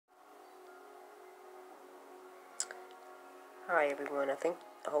Hi everyone, I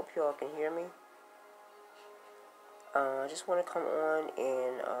hope you all can hear me. I just want to come on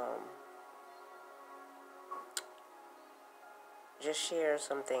and just share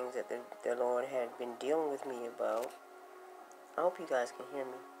some things that the Lord had been dealing with me about. I hope you guys can hear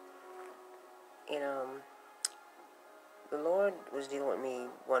me. And the Lord was dealing with me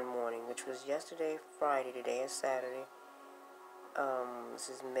one morning, which was yesterday, Friday. Today is Saturday. This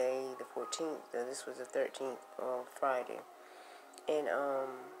is May the 14th. This was the 13th of Friday. And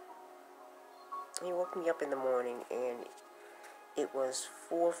He woke me up in the morning, and it was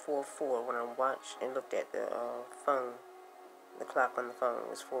 4:44 when I watched and looked at the phone. The clock on the phone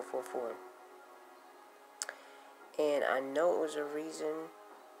was 4:44. And I know it was a reason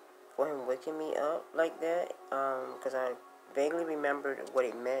for him waking me up like that, because I vaguely remembered what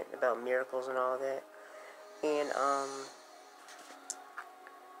it meant about miracles and all that. And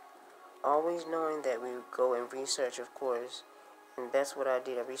always knowing that we would go and research, of course, and that's what I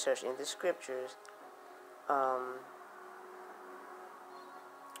did. I researched in the scriptures. I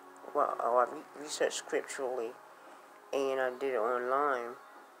researched scripturally, and I did it online.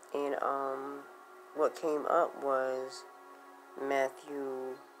 And what came up was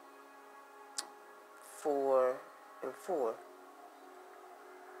Matthew 4:4,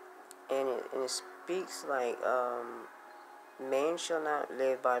 and it speaks like man shall not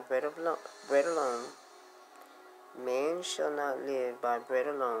live by bread alone. Man shall not live by bread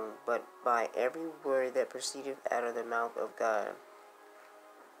alone, but by every word that proceedeth out of the mouth of God.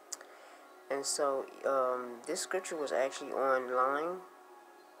 And so this scripture was actually online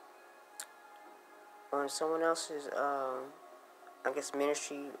on someone else's, I guess,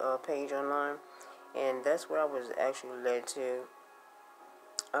 ministry page online, and that's where I was actually led to.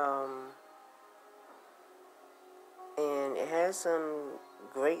 And it has some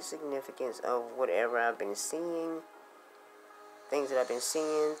great significance of whatever I've been seeing, things that I've been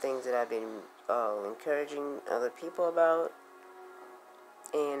seeing, things that I've been encouraging other people about.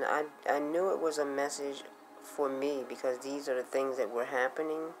 And I knew it was a message for me because these are the things that were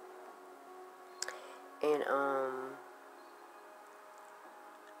happening. And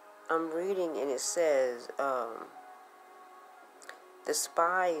I'm reading, and it says the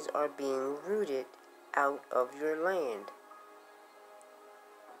spies are being rooted out of your land.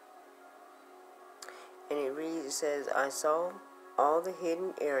 And it reads, it says, I saw all the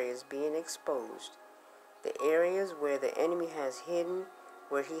hidden areas being exposed, the areas where the enemy has hidden,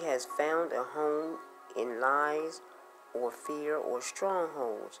 where he has found a home in lies or fear or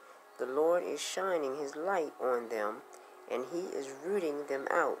strongholds. The Lord is shining his light on them, and he is rooting them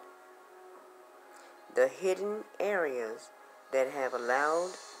out. The hidden areas that have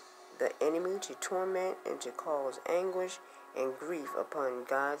allowed the enemy to torment and to cause anguish and grief upon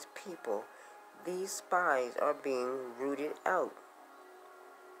God's people, these spies are being rooted out.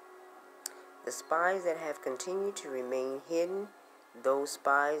 The spies that have continued to remain hidden, those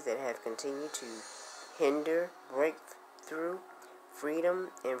spies that have continued to hinder breakthrough,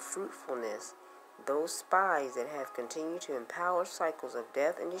 freedom, and fruitfulness, those spies that have continued to empower cycles of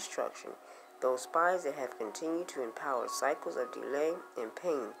death and destruction, those spies that have continued to empower cycles of delay and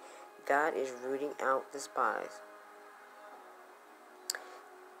pain, God is rooting out the spies.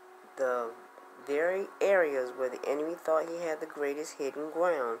 The very areas where the enemy thought he had the greatest hidden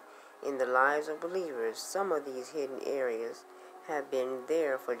ground in the lives of believers, some of these hidden areas have been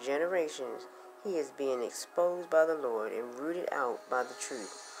there for generations. He is being exposed by the Lord and rooted out by the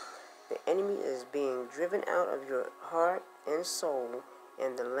truth. The enemy is being driven out of your heart and soul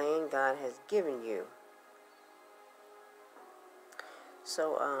and the land God has given you.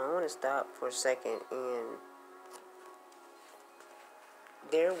 So I want to stop for a second, and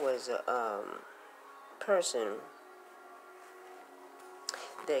there was a person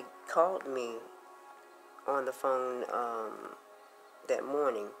that called me on the phone that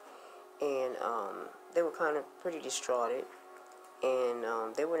morning, and they were kind of pretty distraught, and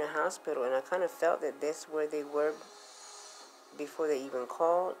they were in a hospital, and I kind of felt that that's where they were before they even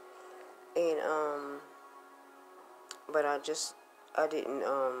called, and but I didn't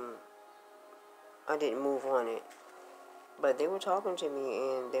move on it. But they were talking to me,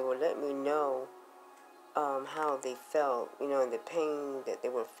 and they were letting me know how they felt, and the pain that they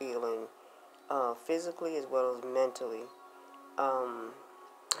were feeling, physically as well as mentally.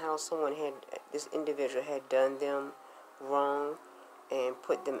 How this individual had done them wrong and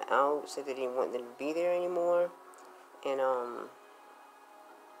put them out, said they didn't want them to be there anymore, and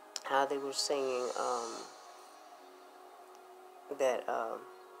how they were saying that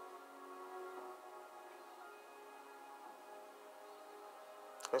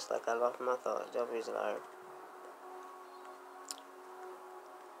it's like I lost my thoughts. Devil is a liar.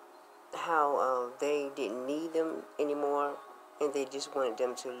 how they didn't need them anymore, and they just wanted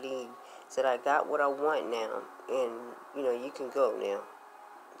them to leave. Said, I got what I want now, and you can go now.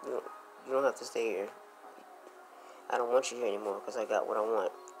 You don't have to stay here. I don't want you here anymore because I got what I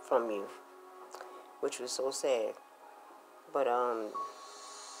want from you, which was so sad. But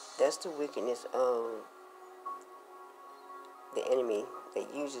that's the wickedness of the enemy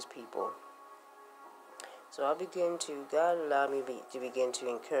that uses people. So God allowed me to begin to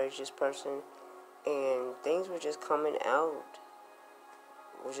encourage this person, and things were just coming out,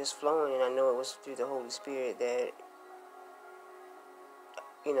 was just flowing, and I know it was through the Holy Spirit that,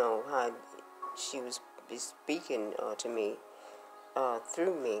 how she was speaking to me,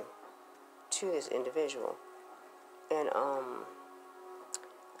 through me, to this individual. And I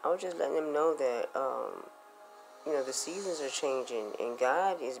was just letting them know that, the seasons are changing, and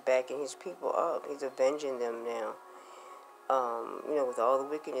God is backing his people up. He's avenging them now, with all the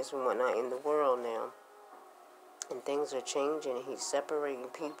wickedness and whatnot in the world now. And things are changing. He's separating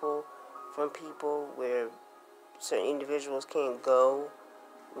people from people where certain individuals can't go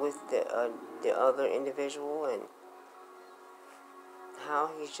with the other individual, and how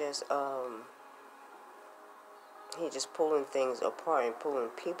he's just pulling things apart and pulling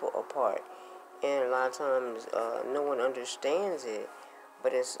people apart. And a lot of times no one understands it,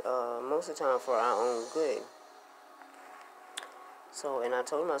 but it's most of the time for our own good. So, and I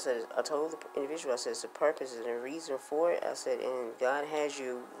told the individual, I said, it's a purpose and a reason for it. I said, and God has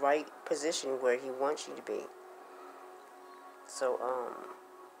you right positioned where he wants you to be. So,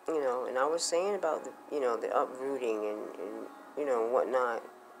 and I was saying about the uprooting and whatnot,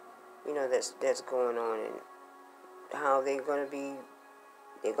 that's going on, and how they're gonna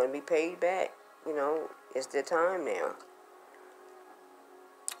be paid back. It's their time now.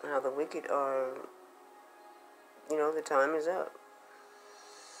 How the wicked are, the time is up.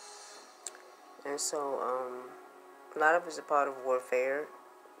 And so, a lot of it's a part of warfare,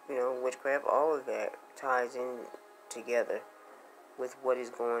 witchcraft, all of that ties in together with what is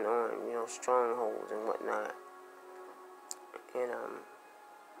going on, strongholds and whatnot. And,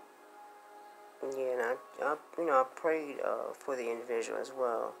 and I prayed for the individual as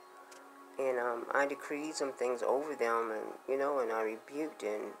well. And I decreed some things over them, and and I rebuked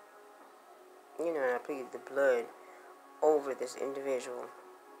and and I pleaded the blood over this individual.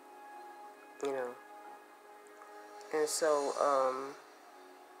 And so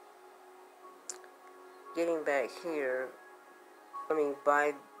getting back here,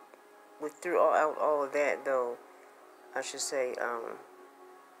 throughout all of that, though, I should say,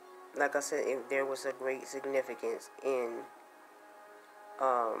 like I said, there was a great significance in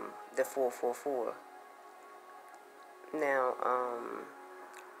the 444. Now,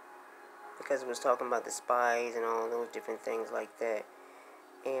 because it was talking about the spies and all those different things like that.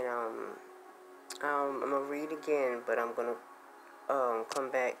 And I'm going to read again, but I'm going to come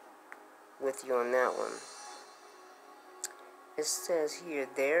back with you on that one. It says here,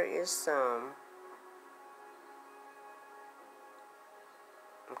 there is some...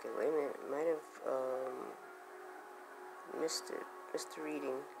 Okay, wait a minute. Might have missed the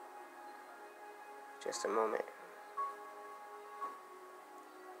reading. Just a moment.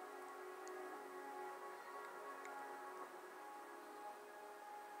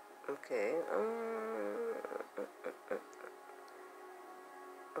 Okay.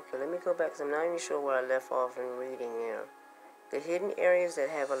 Okay, let me go back, because I'm not even sure where I left off in reading here. The hidden areas that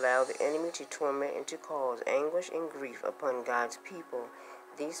have allowed the enemy to torment and to cause anguish and grief upon God's people.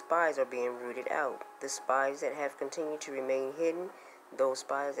 These spies are being rooted out. The spies that have continued to remain hidden, those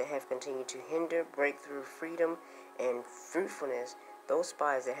spies that have continued to hinder breakthrough, freedom, and fruitfulness, those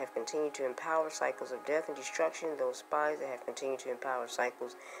spies that have continued to empower cycles of death and destruction, those spies that have continued to empower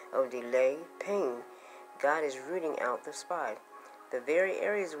cycles of delay, pain. God is rooting out the spy. The very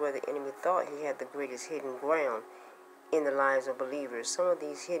areas where the enemy thought he had the greatest hidden ground in the lives of believers. Some of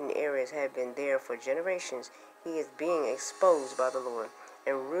these hidden areas have been there for generations. He is being exposed by the Lord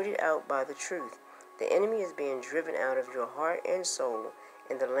and rooted out by the truth. The enemy is being driven out of your heart and soul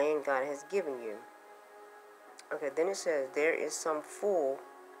in the land God has given you. Okay, then it says, there is some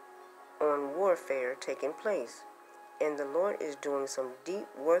full-on warfare taking place, and the Lord is doing some deep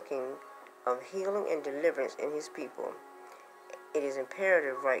working of healing and deliverance in his people. It is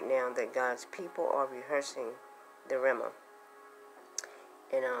imperative right now that God's people are rehearsing the Rema.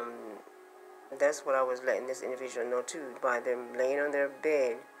 And that's what I was letting this individual know too, by them laying on their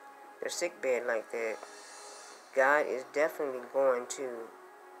bed, their sick bed like that. God is definitely going to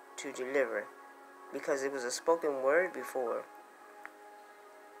deliver, because it was a spoken word before.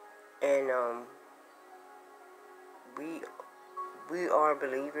 And we are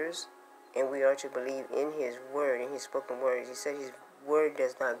believers, And we are to believe in his word, in his spoken words. He said his word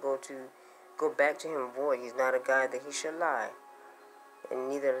does not go back to him void. He's not a God that he shall lie, and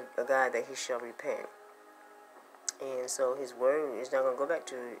neither a God that he shall repent. And so his word is not going to go back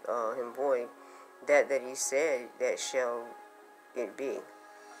to him void. That he said, that shall it be.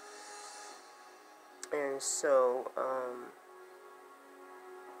 And so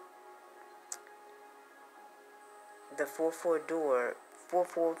the 444,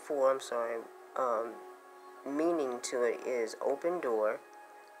 meaning to it is open door,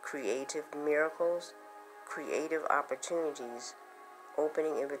 creative miracles, creative opportunities,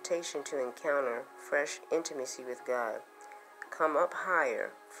 opening invitation to encounter fresh intimacy with God, come up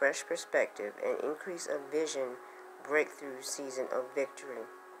higher, fresh perspective, and increase of vision, breakthrough season of victory.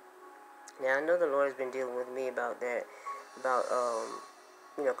 Now, I know the Lord has been dealing with me about that, about,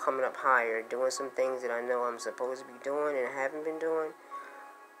 coming up higher, doing some things that I know I'm supposed to be doing and I haven't been doing,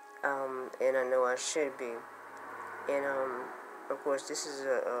 and I know I should be. And, of course, this is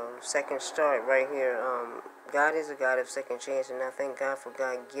a second start right here. God is a God of second chance, and I thank God for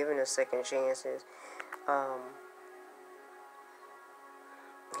God giving us second chances.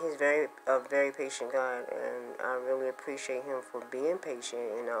 He's a very patient God, and I really appreciate him for being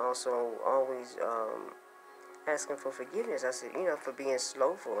patient, and I also always ask him for forgiveness. I said, for being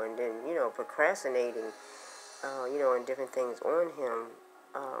slowful and then, procrastinating, and different things on him,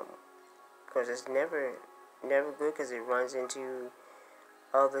 because it's never good, because it runs into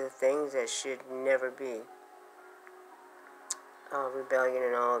other things that should never be. Rebellion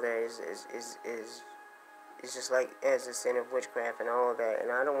and all that is just like as a sin of witchcraft and all of that, and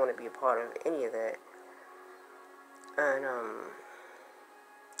I don't want to be a part of any of that. And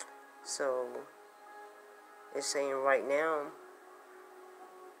so it's saying right now,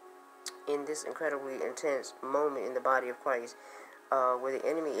 in this incredibly intense moment in the body of Christ, where the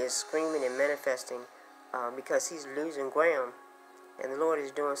enemy is screaming and manifesting because he's losing ground, and the Lord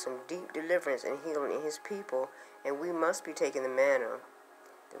is doing some deep deliverance and healing in his people, and we must be taking the manna,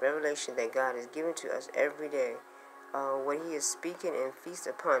 the revelation that God is giving to us every day, when he is speaking, and feast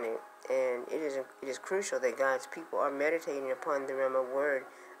upon it. And it is crucial that God's people are meditating upon the Rhema word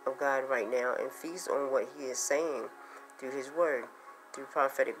of God right now, and feast on what he is saying through his word, through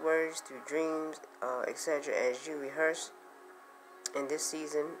prophetic words, through dreams, etc. As you rehearse in this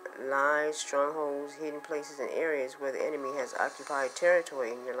season, lies, strongholds, hidden places, and areas where the enemy has occupied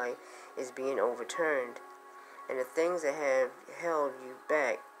territory in your life is being overturned. And the things that have held you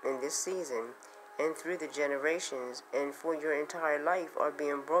back in this season and through the generations and for your entire life are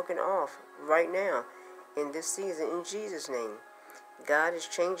being broken off right now in this season, in Jesus' name. God is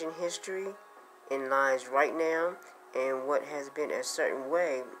changing history in lives right now, and what has been a certain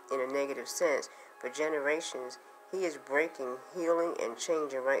way in a negative sense for generations, he is breaking, healing, and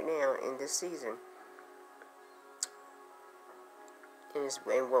changing right now in this season. And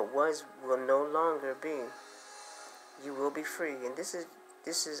what was will no longer be. You will be free. And this is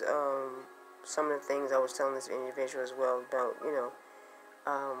some of the things I was telling this individual as well about,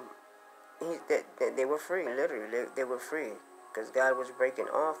 that they were free. Literally, they were free, because God was breaking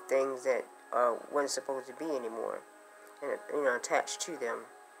off things that wasn't supposed to be anymore, and attached to them.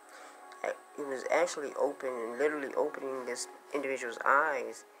 He was actually literally opening this individual's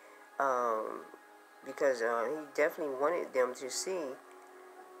eyes, because he definitely wanted them to see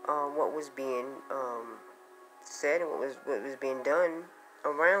what was being said and what was being done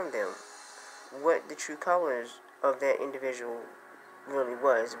around them, what the true colors of that individual really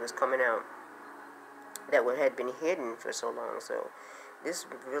was coming out, that what had been hidden for so long. So this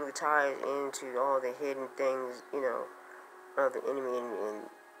really ties into all the hidden things, of the enemy and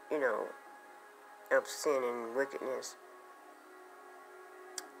of sin and wickedness.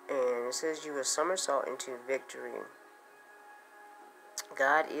 And it says you will somersault into victory.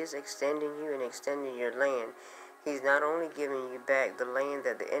 God is extending you and extending your land. He's not only giving you back the land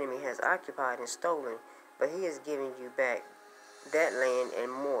that the enemy has occupied and stolen, but he is giving you back that land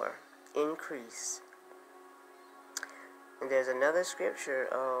and more. Increase. And there's another scripture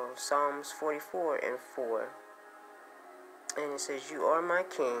of Psalms 44:4. And it says, you are my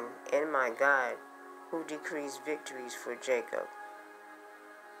king and my God, who decrees victories for Jacob.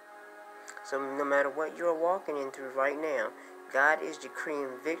 So no matter what you're walking in through right now, God is decreeing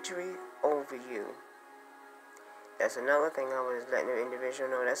victory over you. That's another thing I was letting the individual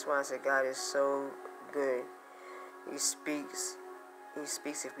know. That's why I said God is so good. He speaks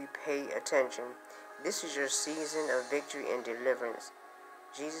if we pay attention. This is your season of victory and deliverance.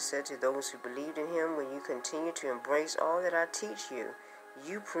 Jesus said to those who believed in him, when you continue to embrace all that I teach you,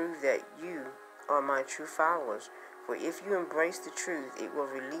 you prove that you are my true followers. For For if you embrace the truth, it will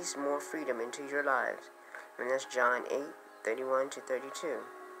release more freedom into your lives. And that's John 8:31-32.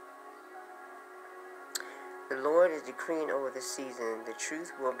 The Lord is decreeing over the season, the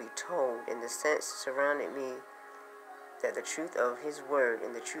truth will be told in the sense surrounding me, that the truth of His Word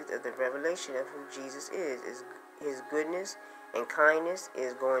and the truth of the revelation of who Jesus is His goodness and kindness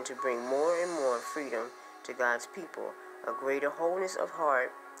is going to bring more and more freedom to God's people, a greater wholeness of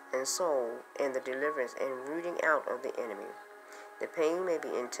heart and soul, and the deliverance and rooting out of the enemy. The pain may be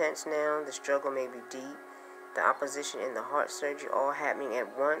intense now, the struggle may be deep, the opposition and the heart surgery all happening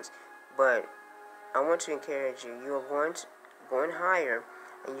at once, but I want to encourage you. You are going higher,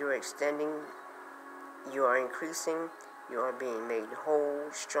 and you are extending, you are increasing, you are being made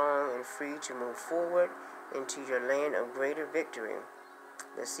whole, strong, and free to move forward into your land of greater victory.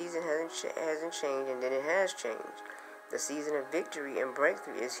 The season hasn't changed, and then it has changed. The season of victory and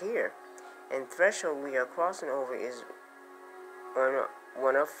breakthrough is here, and threshold we are crossing over is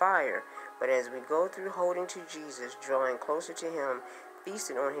one of fire. But as we go through holding to Jesus, drawing closer to Him,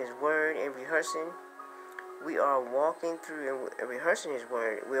 feasting on His Word and rehearsing, we are walking through and rehearsing His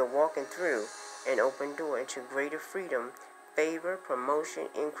Word. We are walking through an open door into greater freedom, favor, promotion,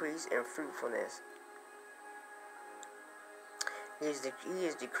 increase, and fruitfulness. He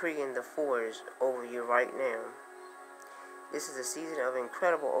is decreeing the fours over you right now. This is a season of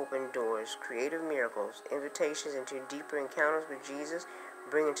incredible open doors, creative miracles, invitations into deeper encounters with Jesus,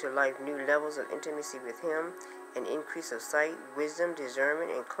 bringing to life new levels of intimacy with Him, an increase of sight, wisdom,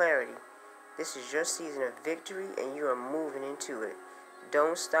 discernment, and clarity. This is your season of victory, and you are moving into it.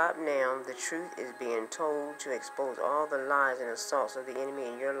 Don't stop now. The truth is being told to expose all the lies and assaults of the enemy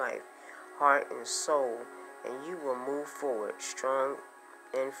in your life, heart, and soul, and you will move forward strong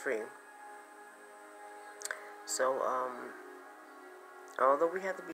and free. So, although we have to be